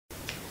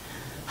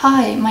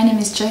Hi, my name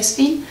is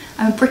Josephine.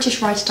 I'm a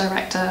British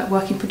writer-director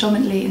working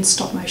predominantly in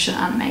stop-motion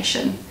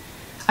animation.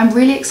 I'm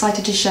really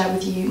excited to share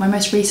with you my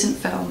most recent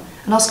film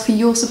and ask for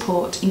your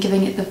support in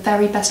giving it the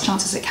very best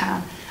chances it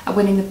can at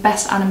winning the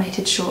Best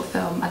Animated Short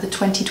Film at the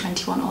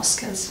 2021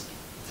 Oscars.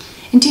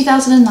 In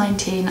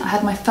 2019, I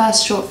had my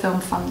first short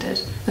film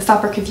funded, The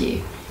Fabric of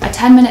You, a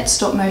 10-minute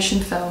stop-motion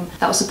film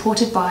that was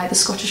supported by the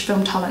Scottish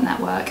Film Talent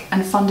Network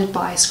and funded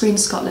by Screen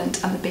Scotland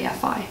and the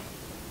BFI.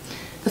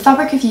 The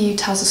Fabric of You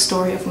tells the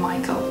story of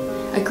Michael,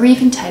 a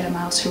grieving tailor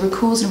mouse who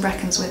recalls and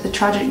reckons with the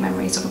tragic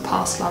memories of a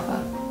past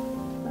lover.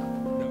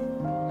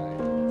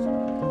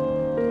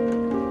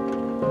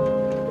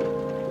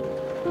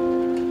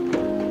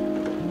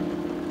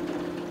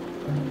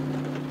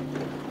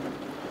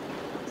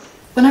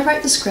 When I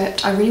wrote the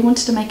script, I really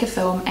wanted to make a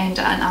film aimed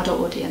at an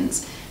adult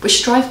audience, which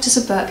strived to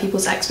subvert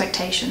people's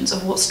expectations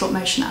of what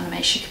stop-motion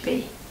animation could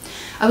be.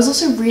 I was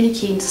also really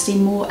keen to see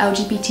more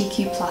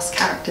LGBTQ+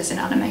 characters in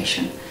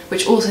animation,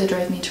 which also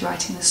drove me to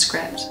writing the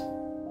script.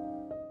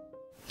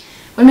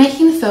 When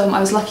making the film, I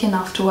was lucky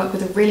enough to work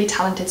with a really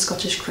talented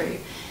Scottish crew,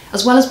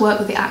 as well as work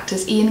with the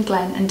actors IAIN,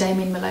 GLEN and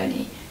Damien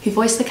Maloney, who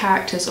voiced the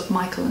characters of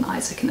Michael and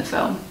Isaac in the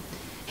film.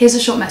 Here's a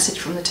short message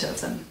from the two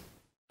of them.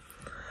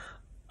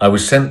 I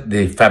was sent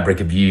The Fabric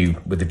of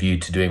You with a view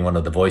to doing one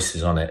of the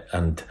voices on it,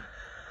 and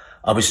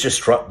I was just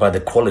struck by the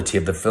quality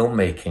of the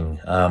filmmaking.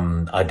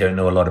 I don't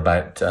know a lot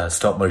about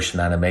stop motion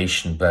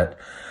animation, but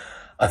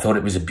I thought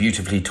it was a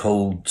beautifully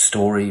told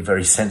story,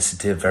 very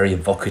sensitive, very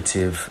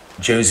evocative.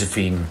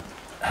 Josephine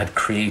had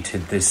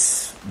created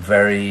this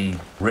very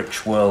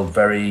rich world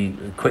very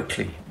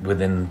quickly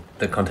within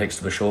the context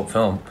of a short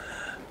film.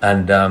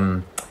 And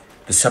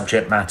the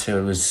subject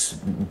matter was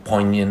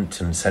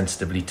poignant and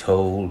sensitively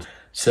told.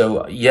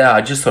 So yeah,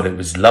 I just thought it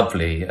was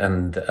lovely,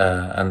 and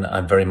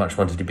I very much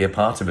wanted to be a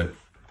part of it.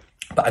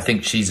 But I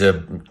think she's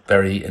a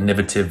very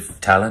innovative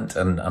talent,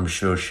 and I'm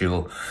sure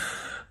she'll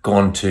go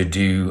on to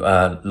do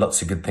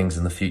lots of good things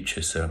in the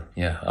future. So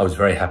yeah, I was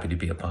very happy to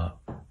be a part.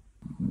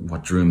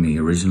 What drew me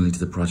originally to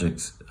the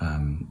project,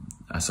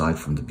 aside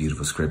from the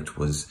beautiful script,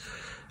 was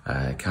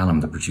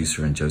Callum, the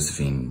producer, and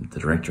Josephine, the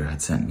director,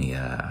 had sent me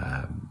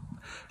a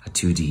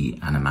 2D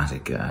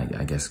animatic,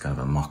 I guess kind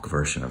of a mock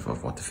version of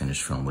what the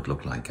finished film would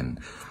look like. And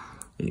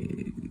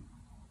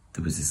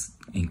there was this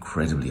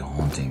incredibly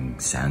haunting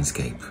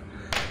soundscape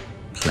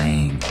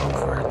playing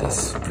over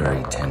this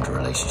very tender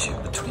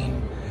relationship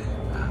between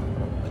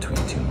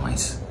two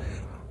mice.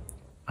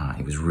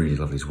 It was really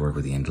lovely to work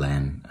with Ian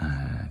Glenn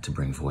to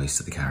bring voice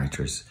to the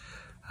characters.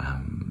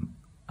 And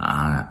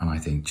I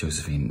think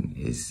Josephine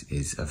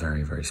is a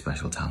very, very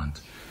special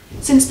talent.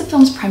 Since the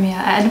film's premiere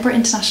at Edinburgh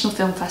International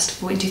Film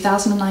Festival in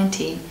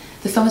 2019,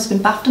 the film has been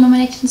BAFTA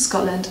nominated in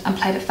Scotland and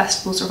played at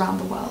festivals around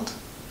the world.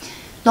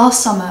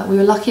 Last summer, we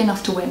were lucky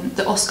enough to win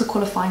the Oscar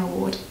qualifying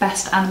award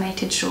Best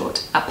Animated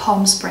Short at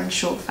Palm Springs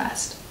Short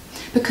Fest.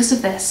 Because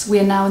of this, we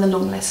are now in the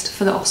long list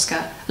for the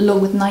Oscar, along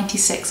with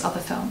 96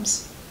 other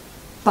films.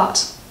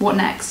 But what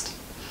next?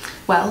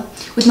 Well,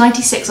 with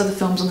 96 other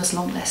films on this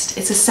long list,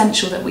 it's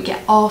essential that we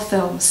get our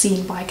film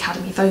seen by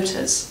Academy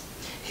voters,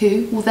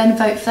 who will then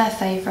vote for their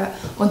favourite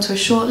onto a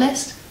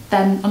shortlist,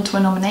 then onto a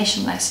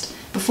nomination list,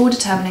 before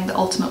determining the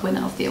ultimate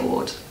winner of the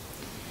award.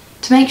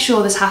 To make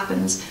sure this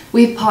happens,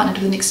 we've partnered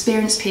with an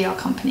experienced PR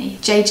company,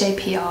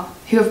 JJPR,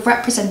 who have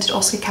represented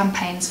Oscar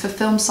campaigns for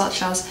films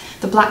such as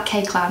The Black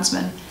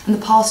K-Klansman and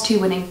the past two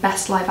winning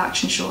Best Live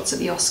Action Shorts at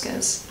the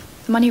Oscars.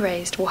 The money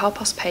raised will help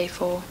us pay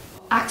for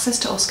access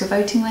to Oscar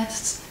voting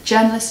lists,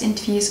 journalist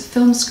interviews,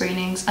 film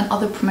screenings and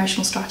other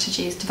promotional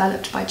strategies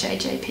developed by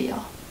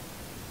JJPR.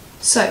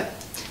 So,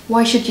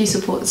 why should you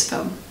support this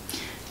film?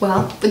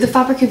 Well, with The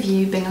Fabric of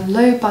You being a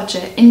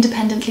low-budget,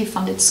 independently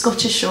funded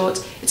Scottish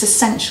short, it's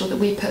essential that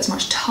we put as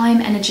much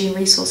time, energy and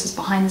resources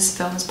behind this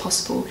film as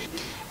possible.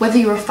 Whether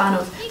you're a fan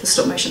of the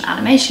stop-motion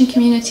animation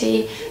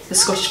community, the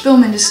Scottish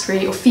film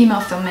industry or female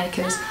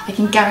filmmakers, I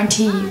can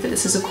guarantee you that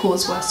this is a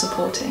cause worth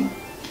supporting.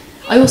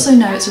 I also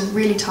know it's a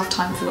really tough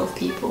time for a lot of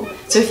people,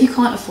 so if you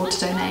can't afford to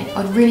donate,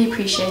 I'd really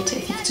appreciate it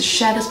if you could just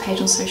share this page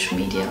on social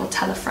media or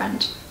tell a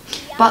friend.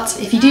 But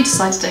if you do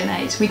decide to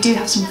donate, we do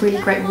have some really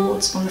great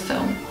rewards from the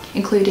film,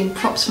 including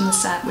props from the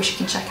set, which you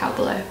can check out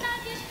below.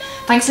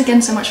 Thanks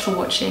again so much for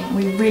watching, and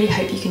we really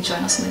hope you can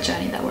join us on the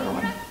journey that we're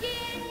on.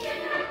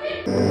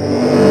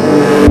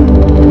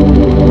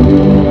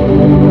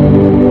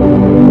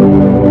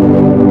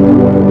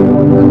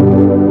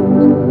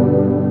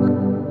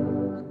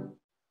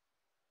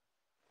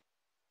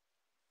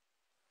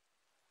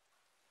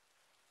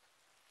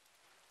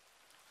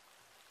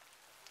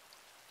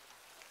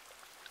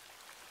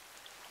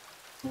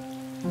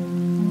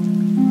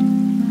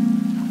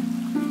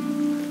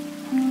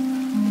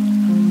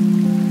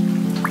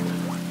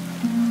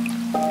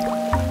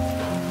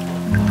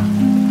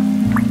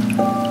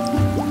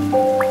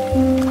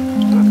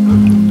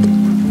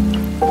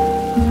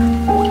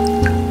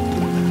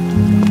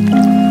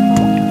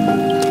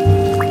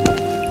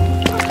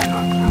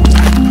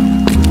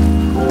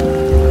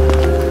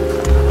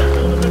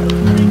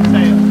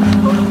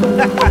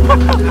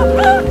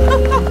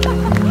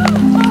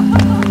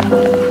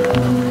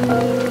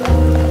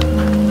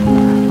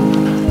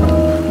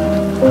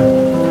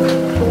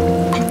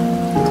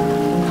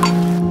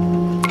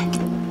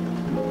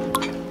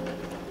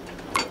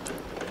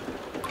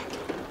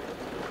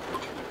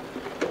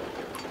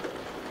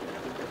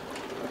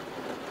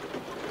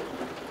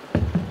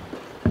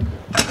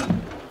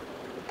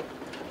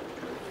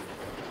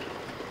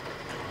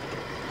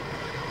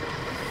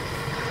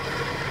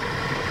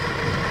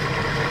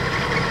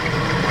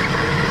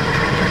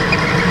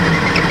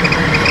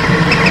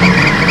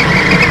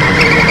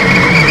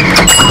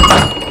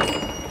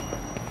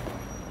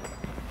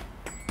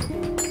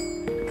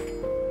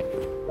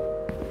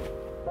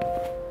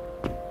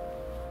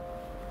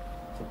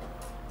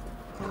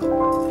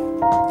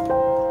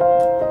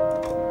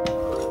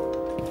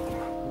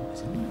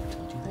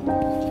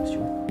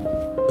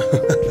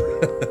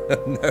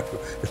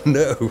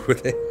 No,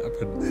 they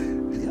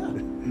haven't. Yeah.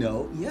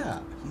 No. Yeah.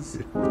 He's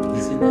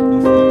in that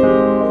new film.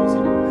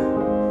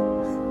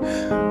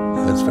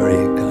 That's very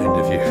kind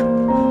of you.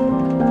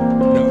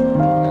 No.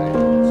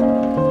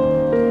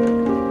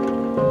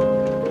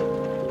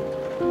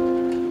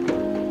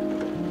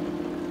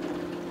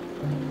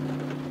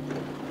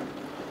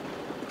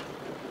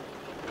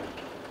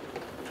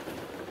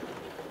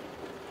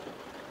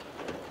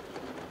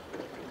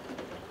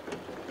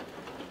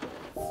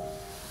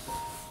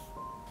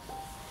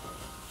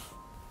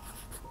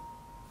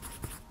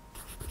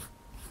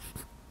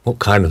 What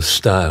kind of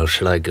style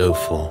shall I go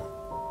for?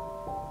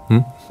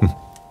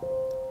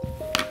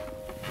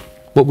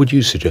 What would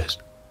you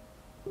suggest?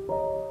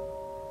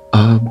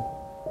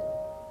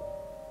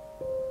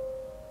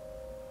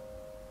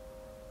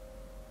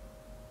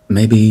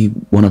 Maybe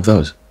one of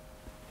those.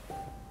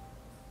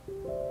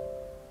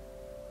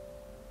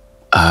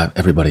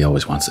 Everybody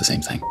always wants the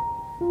same thing.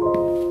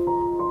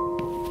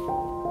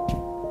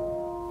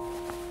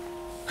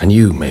 And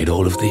you made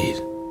all of these?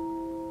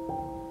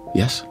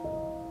 Yes.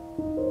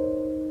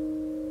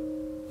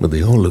 Well,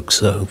 they all look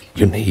so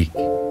unique.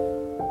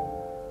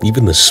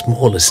 Even the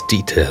smallest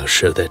details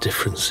show their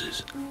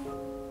differences.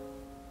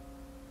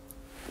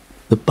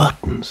 The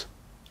buttons,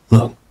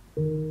 look.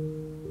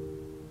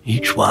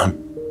 Each one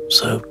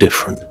so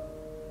different.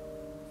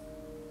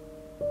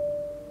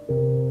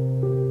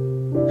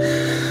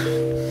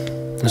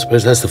 I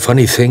suppose that's the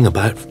funny thing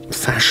about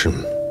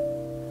fashion.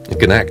 It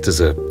can act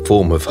as a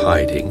form of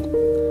hiding,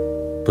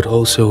 but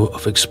also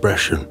of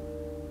expression.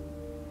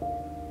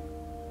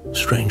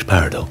 Strange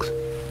paradox,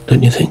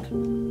 don't you think?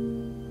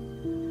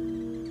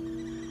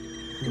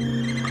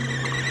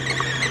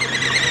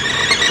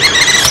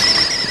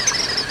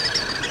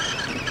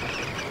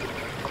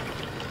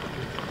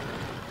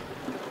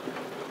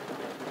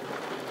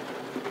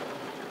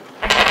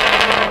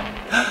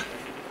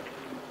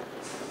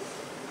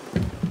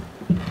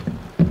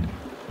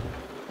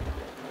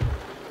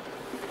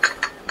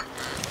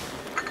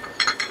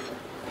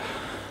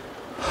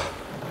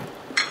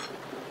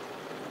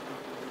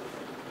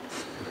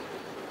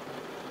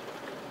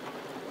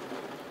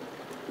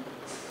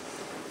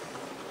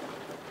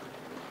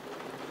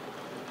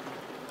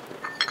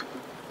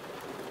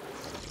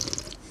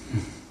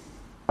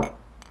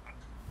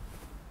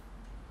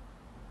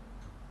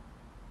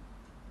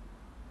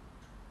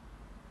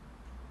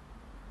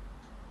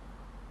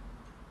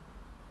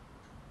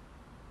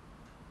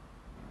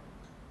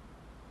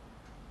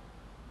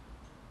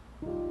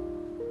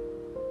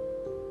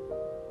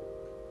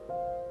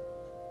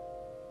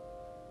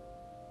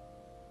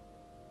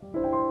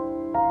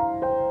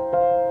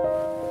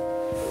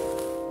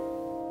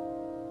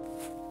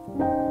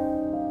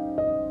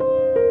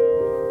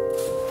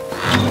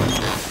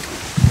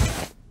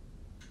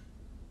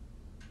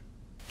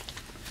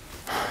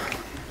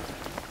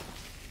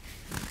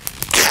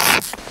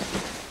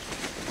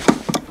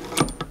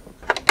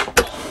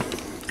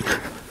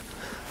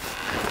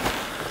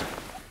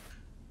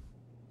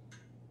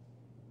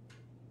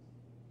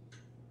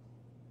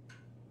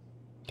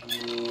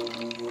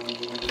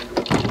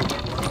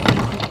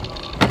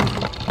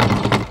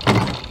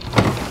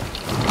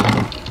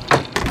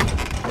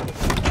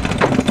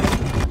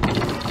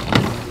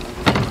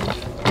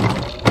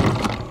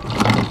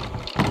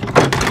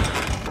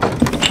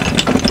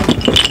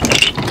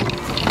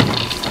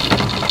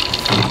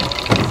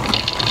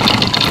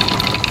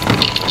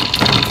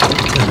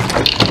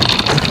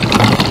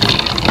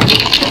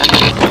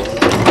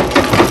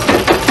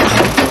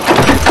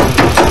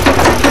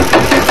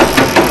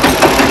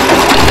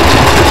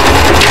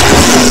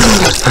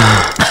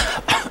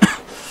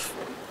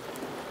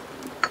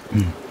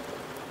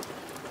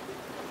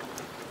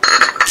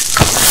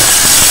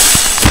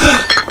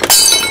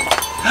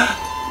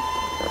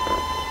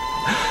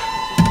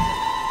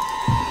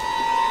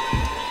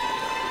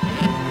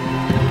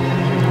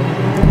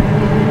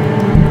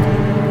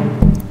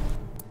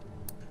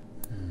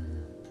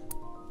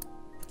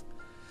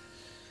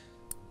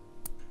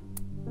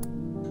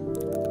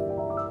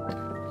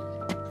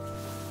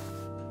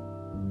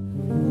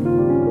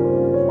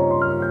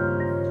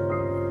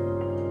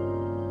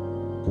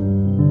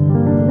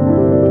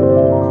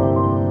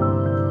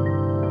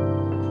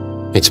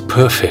 It's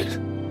perfect.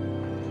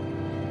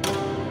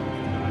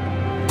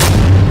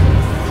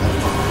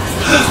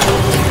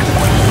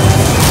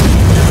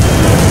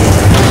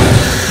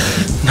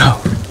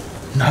 No,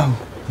 no,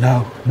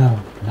 no.